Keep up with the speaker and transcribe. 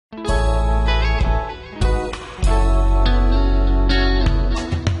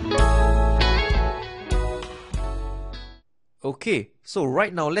Okay, so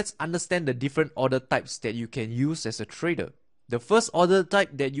right now let's understand the different order types that you can use as a trader. The first order type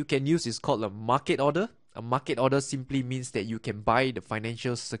that you can use is called a market order. A market order simply means that you can buy the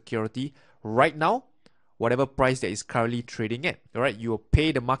financial security right now, whatever price that is currently trading at. Alright, you will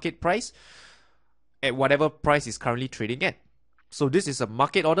pay the market price at whatever price is currently trading at. So this is a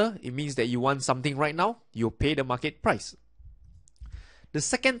market order. It means that you want something right now, you'll pay the market price. The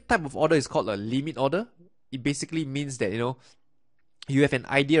second type of order is called a limit order. It basically means that, you have an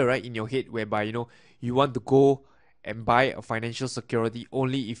idea, right, in your head whereby, you want to go and buy a financial security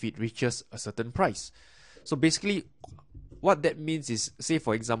only if it reaches a certain price. So basically, what that means is, say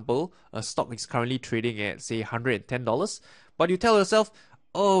for example, a stock is currently trading at, say, $110, but you tell yourself,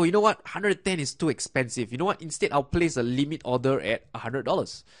 oh, you know what, 110 is too expensive. You know what, instead I'll place a limit order at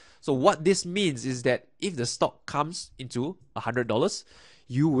 $100. So what this means is that if the stock comes into $100,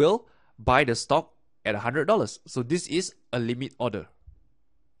 you will buy the stock at $100. So this is a limit order.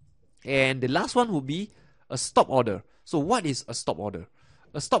 And the last one will be a stop order. So what is a stop order?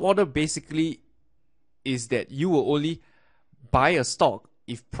 A stop order basically is that you will only buy a stock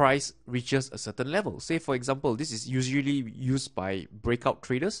if price reaches a certain level. Say for example, this is usually used by breakout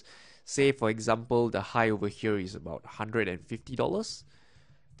traders. Say for example, the high over here is about $150.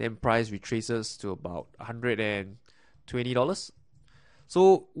 Then price retraces to about $120.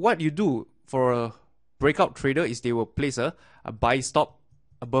 So what you do for a breakout trader is they will place a buy stop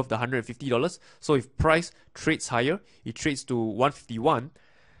above the $150. So if price trades higher, it trades to 151,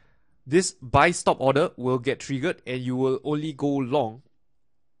 this buy stop order will get triggered and you will only go long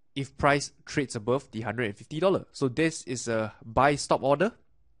if price trades above the $150. So this is a buy stop order,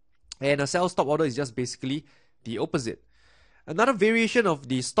 and a sell stop order is just basically the opposite. Another variation of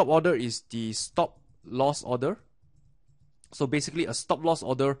the stop order is the stop loss order. So basically a stop loss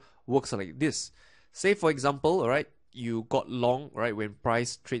order works like this. Say for example, alright, you got long, right, when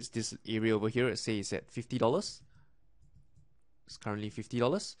price trades this area over here, let's say it's at $50. It's currently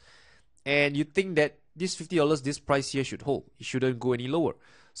 $50. And you think that this $50, this price here should hold. It shouldn't go any lower.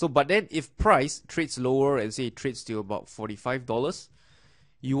 So, but then if price trades lower and say it trades to about $45,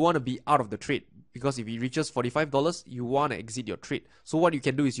 you want to be out of the trade. Because if it reaches $45, you want to exit your trade. So what you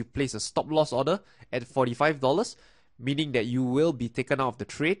can do is you place a stop loss order at $45, meaning that you will be taken out of the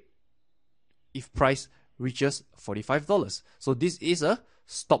trade if price reaches $45. So this is a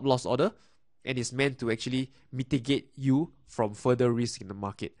stop loss order and is meant to actually mitigate you from further risk in the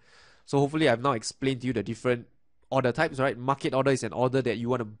market. So hopefully I've now explained to you the different order types, right? Market order is an order that you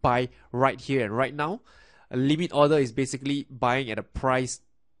want to buy right here and right now. A limit order is basically buying at a price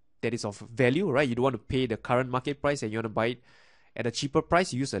that is of value, right? You don't want to pay the current market price and you want to buy it at a cheaper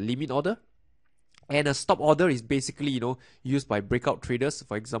price. You use a limit order. And a stop order is basically, used by breakout traders.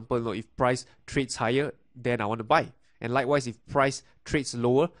 For example, if price trades higher, then I want to buy. And likewise, if price trades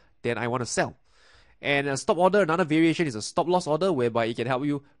lower, then I want to sell. And a stop order, another variation is a stop loss order, whereby it can help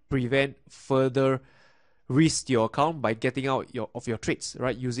you prevent further risk to your account by getting out of your trades,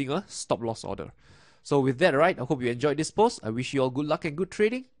 right? Using a stop loss order. So with that, right, I hope you enjoyed this post. I wish you all good luck and good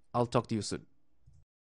trading. I'll talk to you soon.